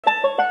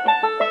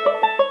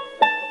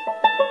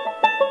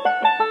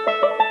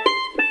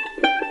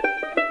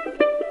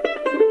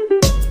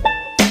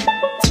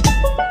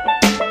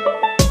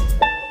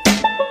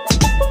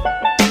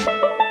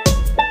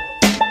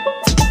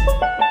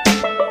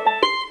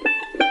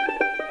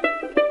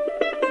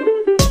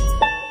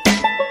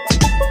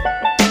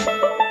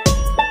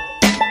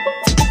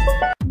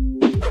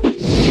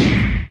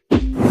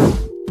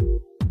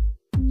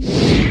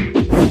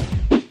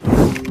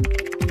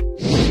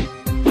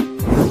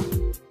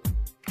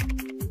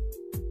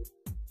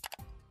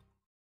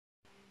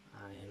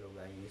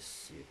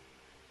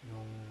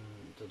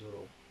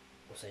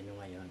sa inyo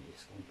ngayon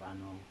is kung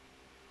paano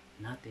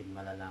natin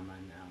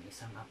malalaman ang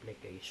isang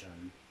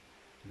application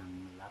ng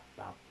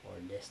laptop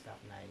or desktop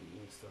na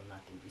i-install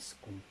natin is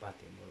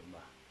compatible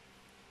ba.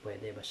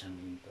 Pwede ba siyang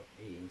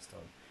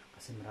i-install?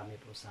 Kasi marami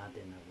po sa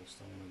atin na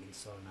gustong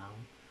mag-install ng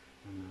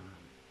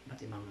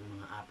iba't ibang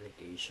mga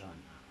application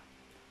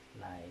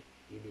like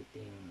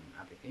editing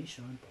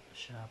application,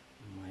 Photoshop,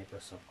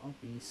 Microsoft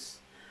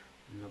Office,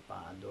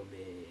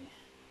 Adobe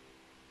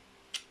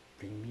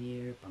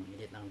Premiere,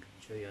 pang-edit ng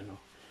video yun, no?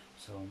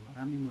 So,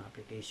 maraming mga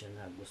application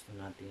na gusto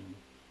natin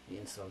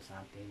i-install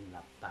sa ating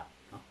laptop,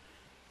 no?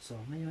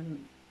 So,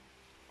 ngayon,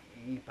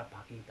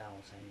 ipapakita ko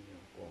sa inyo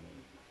kung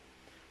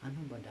ano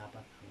ba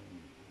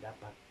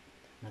dapat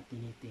na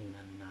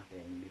tinitingnan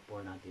natin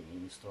before natin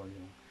i-install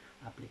yung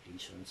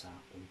application sa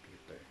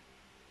computer.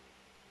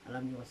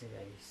 Alam nyo kasi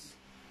guys,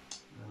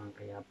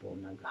 kaya po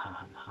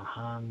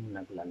naghahang,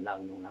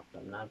 naglalag yung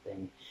laptop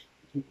natin.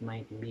 It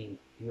might be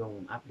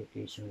yung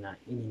application na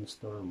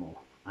in-install mo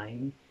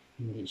ay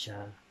hindi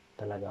siya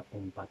talaga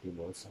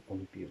compatible sa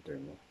computer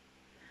mo.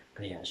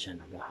 Kaya siya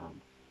naghahang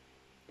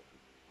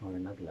or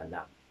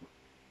naglalag.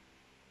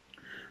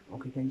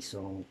 Okay guys,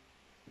 so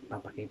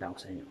papakita ko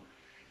sa inyo.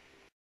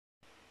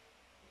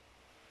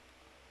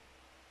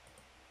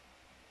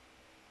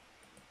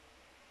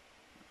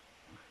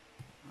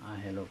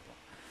 Hello po.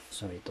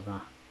 So ito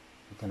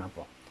na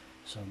po.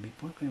 So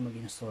before kayo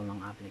mag-install ng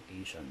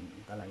application,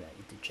 talaga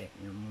iti-check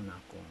nyo muna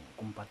kung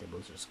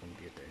compatible sa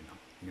computer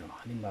nyo.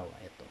 Halimbawa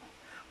ito,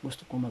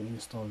 gusto ko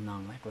mag-install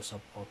ng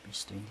Microsoft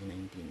Office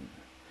 2019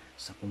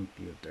 sa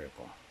computer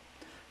ko.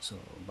 So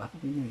bago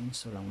nyo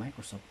install ang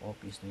Microsoft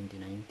Office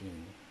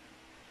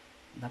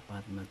 2019,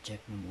 dapat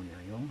ma-check nyo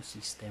muna yung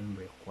system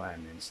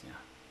requirements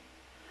nya.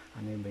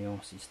 Ano ba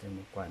yung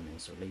system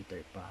requirements? So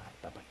later pa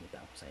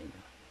ipapakita ko sa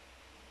inyo.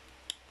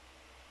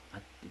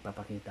 At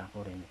ipapakita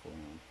ko rin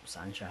kung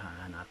saan siya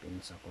hahanapin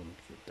sa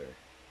computer.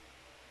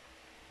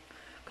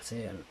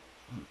 Kasi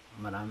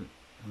marami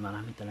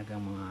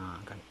talagang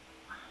mga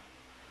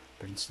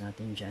friends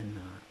natin dyan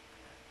na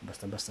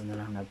basta-basta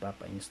na lang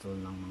nagpapa-install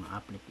ng mga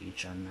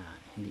application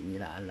na hindi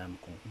nila alam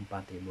kung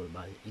compatible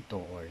ba ito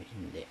or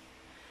hindi.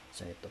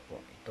 So ito po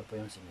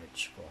yung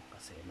sinerch ko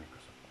kasi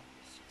Microsoft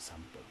Office.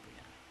 Sample po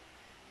yan.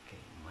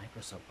 Okay,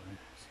 Microsoft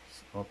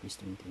Office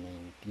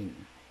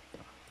 2019.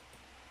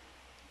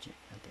 Check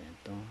natin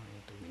ito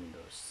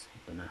Windows.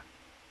 Ito na.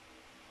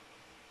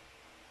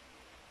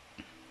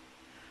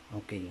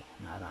 Okay,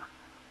 nara.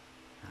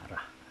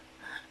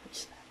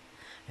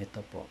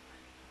 Ito po.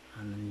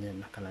 Ano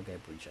nakalagay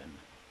po dyan?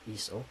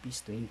 Is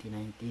Office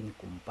 2019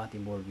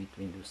 compatible with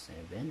Windows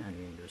 7 and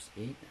Windows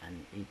 8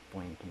 and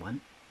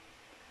 8.1?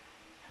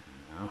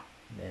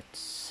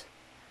 Let's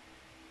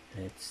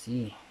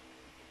see.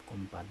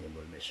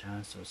 Compatible ba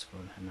siya? So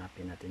scroll,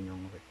 hanapin natin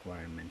yung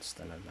requirements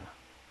talaga.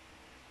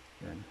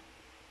 Yan.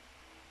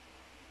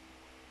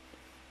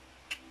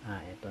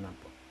 Ito na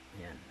po.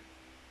 Yan.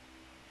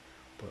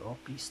 For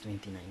Office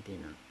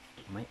 2019.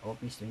 My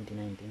Office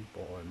 2019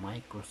 po or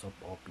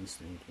Microsoft Office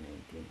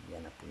 2019.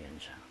 Yan na po yan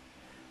siya.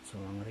 So,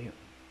 ang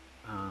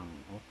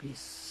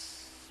Office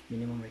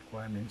minimum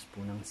requirements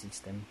po ng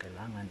system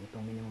kailangan.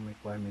 Itong minimum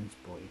requirements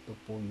po, ito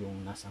po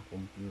yung nasa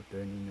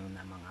computer ninyo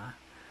na mga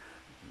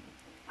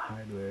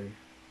hardware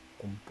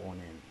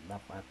component.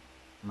 Dapat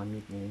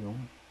ma-meet niyo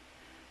yung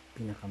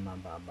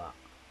pinakamababa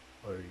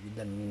or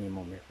the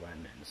minimum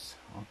requirements.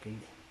 Okay,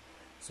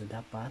 so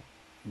dapat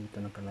dito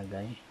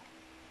nakalagay,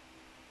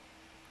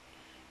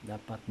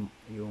 dapat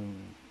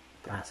yung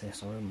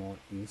processor mo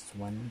is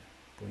 1.6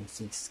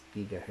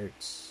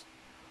 GHz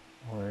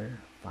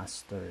or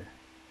faster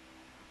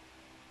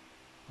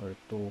or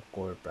 2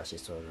 core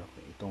processor.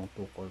 Okay, itong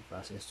 2 core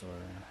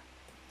processor,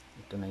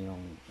 ito na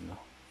yung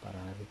para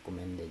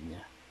recommended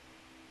nya.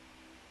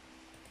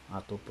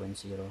 2.0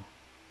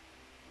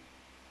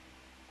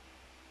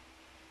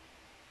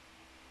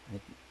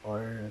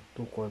 or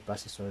 2 core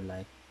processor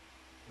like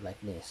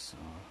this.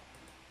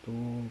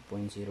 2.0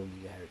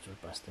 GHz or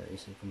faster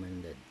is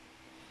recommended.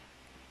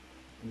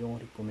 Yung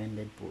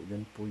recommended po,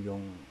 yun po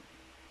yung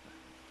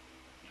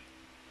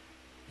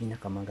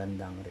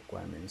pinakamagandang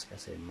requirements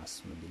kasi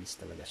mas mabilis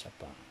talaga siya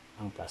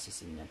ang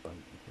processing niya pag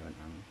yun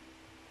ang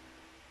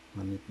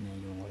ma-meet niya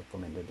yung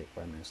recommended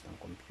requirements ng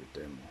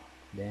computer mo.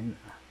 Then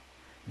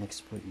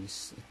next po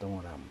is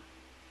itong RAM.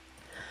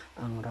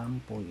 Ang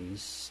RAM po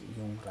is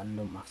yung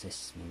random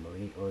access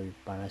memory or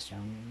para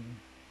siyang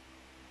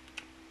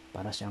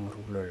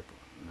ruler po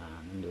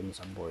na nandun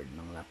sa board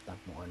ng laptop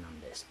mo o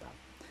ng desktop.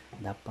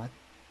 Dapat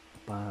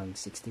pag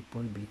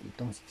 64-bit,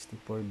 itong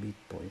 64-bit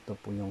po, ito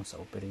po yung sa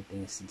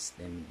operating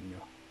system niyo.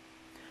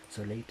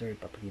 So later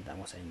ipapakita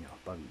ko sa inyo.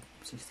 Pag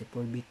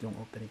 64-bit yung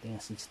operating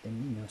system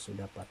niyo, so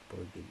dapat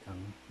 4 GB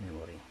ang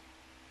memory.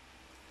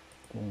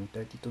 Kung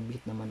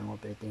 32-bit naman ang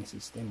operating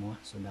system mo,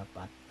 so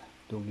dapat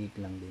 2 GB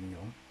lang din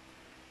yung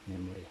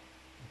memory.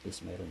 At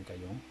least mayroon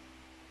kayong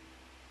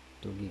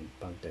 2 GB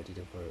pag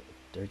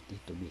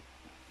 32-bit.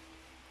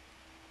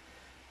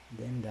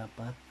 Then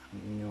dapat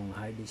ang inyong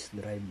hard disk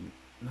drive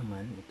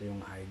naman, ito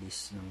yung hard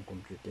disk ng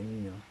computer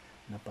niyo,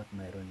 dapat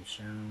mayroon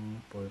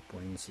siyang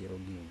 4.0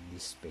 gig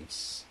disk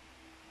space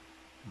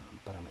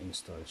para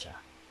ma-install siya.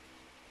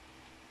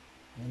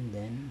 And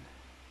then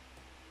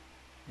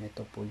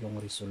ito po yung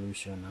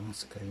resolution ng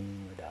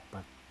screen nyo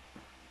dapat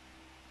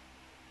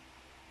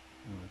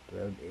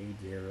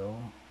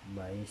 1280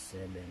 by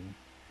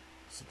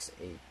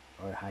 768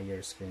 or higher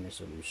screen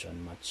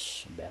resolution,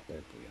 much better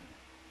po yun.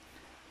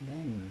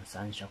 Then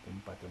saan siya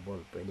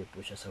compatible? Pwede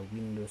po siya sa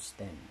Windows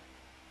 10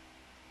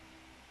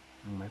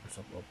 ng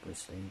Microsoft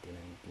Office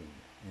 2019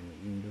 and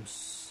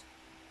Windows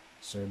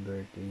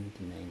Server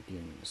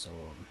 2019. So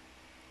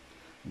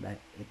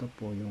ito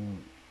po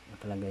yung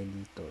nakalagay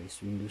dito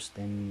is Windows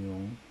 10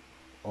 yung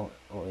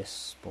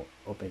OS po,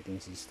 operating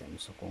system.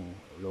 So kung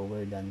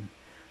lower than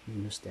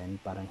Windows 10,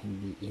 parang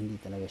hindi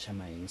talaga siya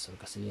ma-install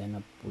kasi yan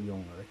na po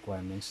yung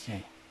requirements niya.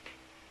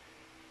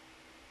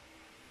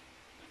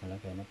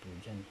 Nakalagay na po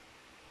dyan.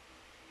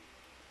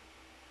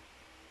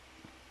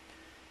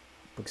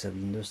 Pag sa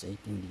Windows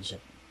 8 hindi siya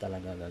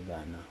talaga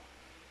gagana.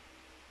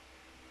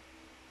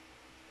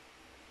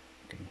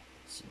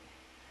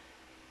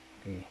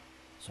 Okay,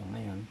 so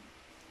ngayon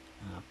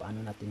paano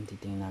natin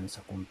titingnan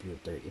sa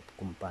computer if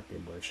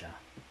compatible siya?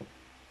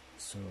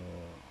 So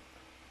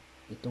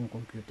itong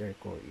computer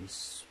ko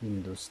is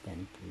Windows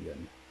 10 po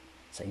yun.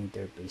 Sa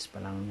interface pa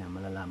lang niya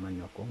malalaman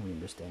nyo kung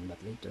Windows 10,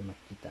 but later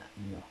makita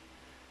nyo.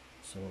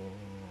 So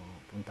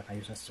punta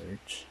kayo sa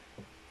search,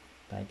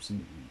 type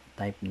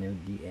nyo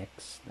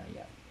DX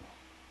dial.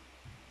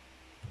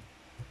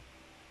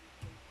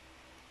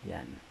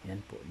 Yan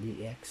po,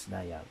 DX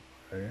dial,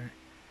 or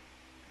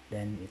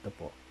then ito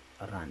po,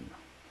 run.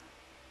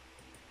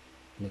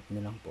 Click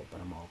nyo lang po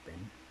para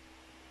ma-open.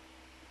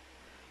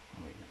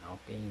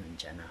 Okay,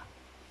 nandiyan na.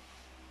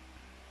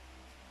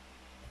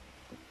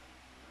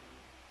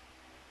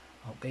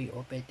 Okay,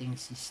 operating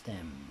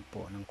system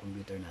po ng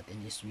computer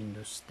natin is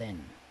Windows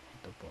 10.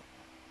 Ito po,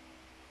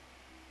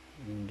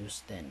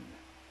 Windows 10.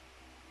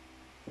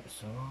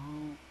 So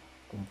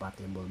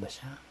compatible ba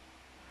siya?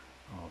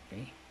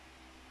 Okay,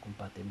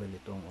 compatible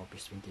itong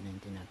Office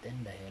 2019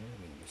 natin dahil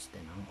Windows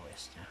 10 ang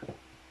OS nya.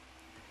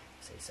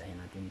 Isa-isahin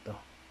natin to.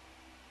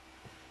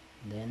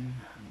 Then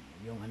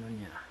yung ano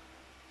niya,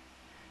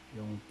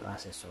 yung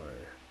processor,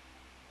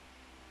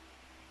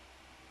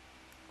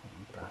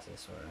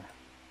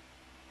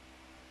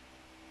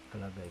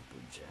 kalagay po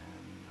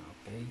dyan.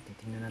 Okay,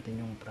 titingnan natin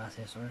yung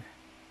processor.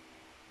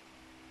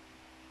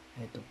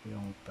 Ito po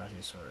yung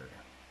processor,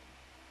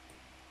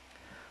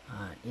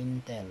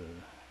 Intel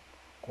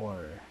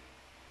Core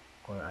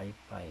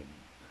i5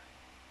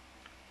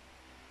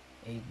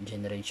 8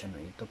 generation.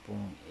 Ito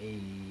pong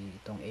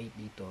itong 8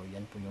 dito,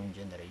 yan po yung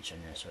generation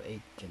niya. So 8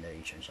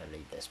 generation siya,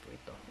 latest po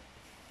ito.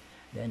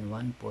 Then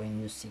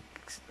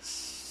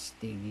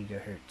 1.60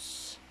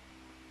 gigahertz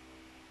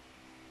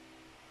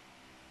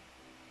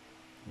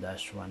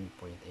dash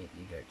 1.8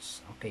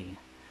 gigahertz. Okay,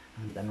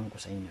 ang tanong ko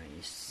sa inyo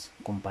is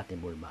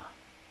compatible ba?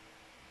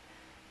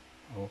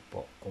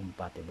 Opo,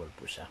 compatible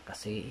po siya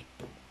kasi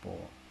ito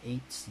po 8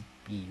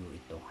 CPU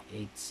ito,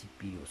 8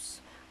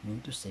 CPUs.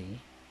 Mean to say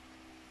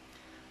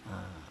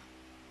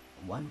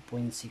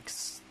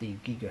 1.60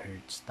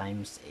 gigahertz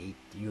times 8,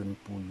 yun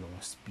po yung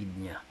speed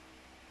niya.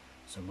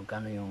 So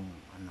magkano yung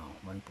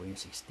 1.60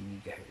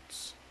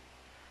 gigahertz?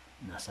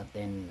 Nasa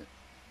 10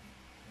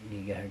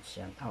 gigahertz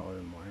yata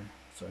or more.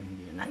 So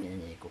hindi na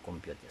natin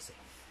i-compute kasi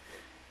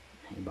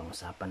ibang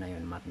usapan na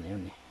yun, math na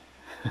yun eh.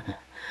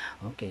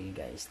 Okay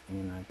guys,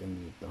 tingnan natin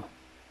dito.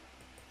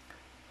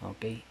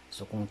 Okay,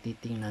 so kung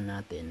titingnan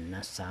natin,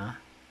 nasa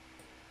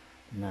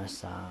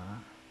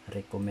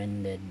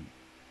recommended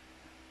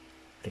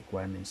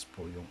requirements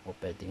po yung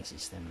operating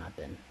system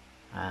natin,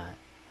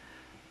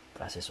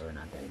 processor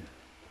natin.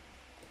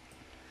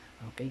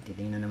 Okay,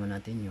 titingnan naman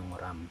natin yung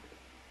RAM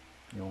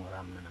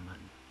na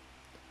naman,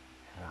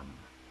 RAM.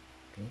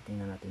 Okay,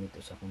 tingnan natin ito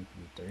sa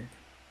computer.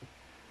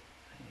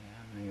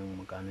 Ayan, yung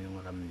magkano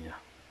yung RAM niya.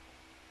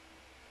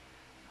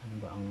 Ano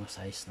ba ang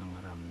size ng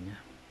RAM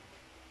niya?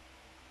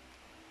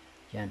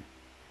 Yan,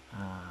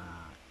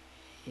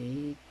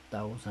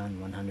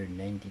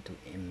 8,192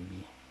 MB.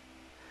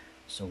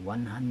 So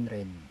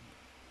 100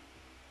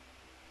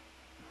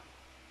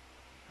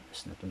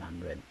 is not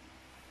 100,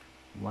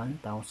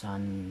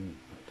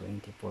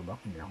 1024 ba?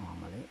 Hindi ako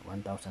mali.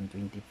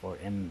 1024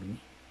 MB.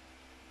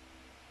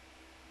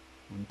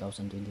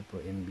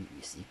 1024 MB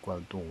is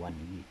equal to 1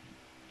 gig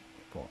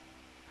po.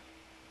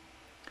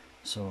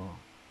 So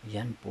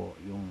yan po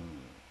yung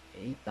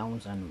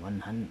 8,192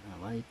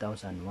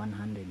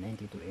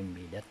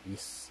 MB, that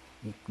is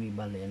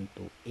equivalent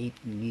to 8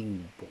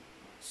 gig po.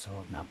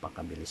 So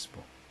napakabilis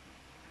po,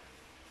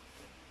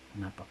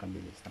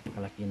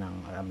 napakalaki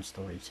ng RAM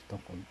storage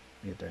itong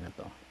computer na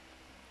to.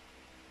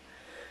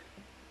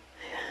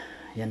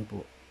 Yan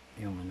po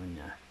yung ano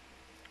niya.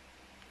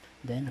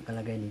 Then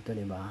nakalagay dito,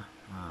 di ba,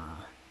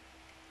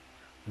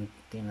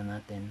 tingnan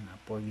natin,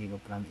 4 GB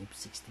of RAM if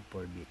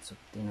 64 bits. So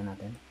tingnan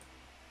natin.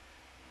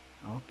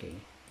 Okay,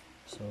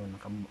 so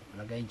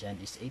nakalagay dyan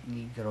is 8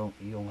 GB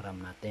yung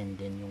RAM natin.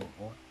 Then yung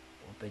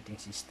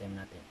operating system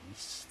natin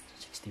is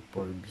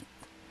 64 bit.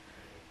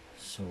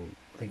 So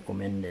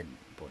recommended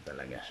po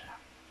talaga siya.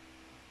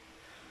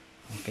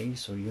 Okay,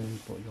 so yun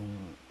po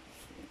yung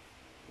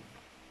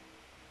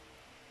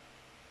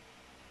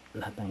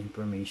lahat ng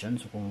information.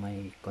 So kung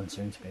may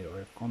concerns kayo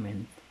or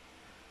comment,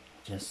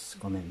 just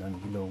comment down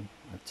below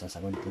at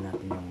sasagutin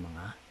natin yung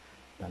mga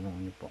tanong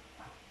niyo po.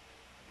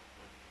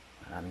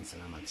 Maraming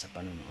salamat sa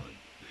panonood.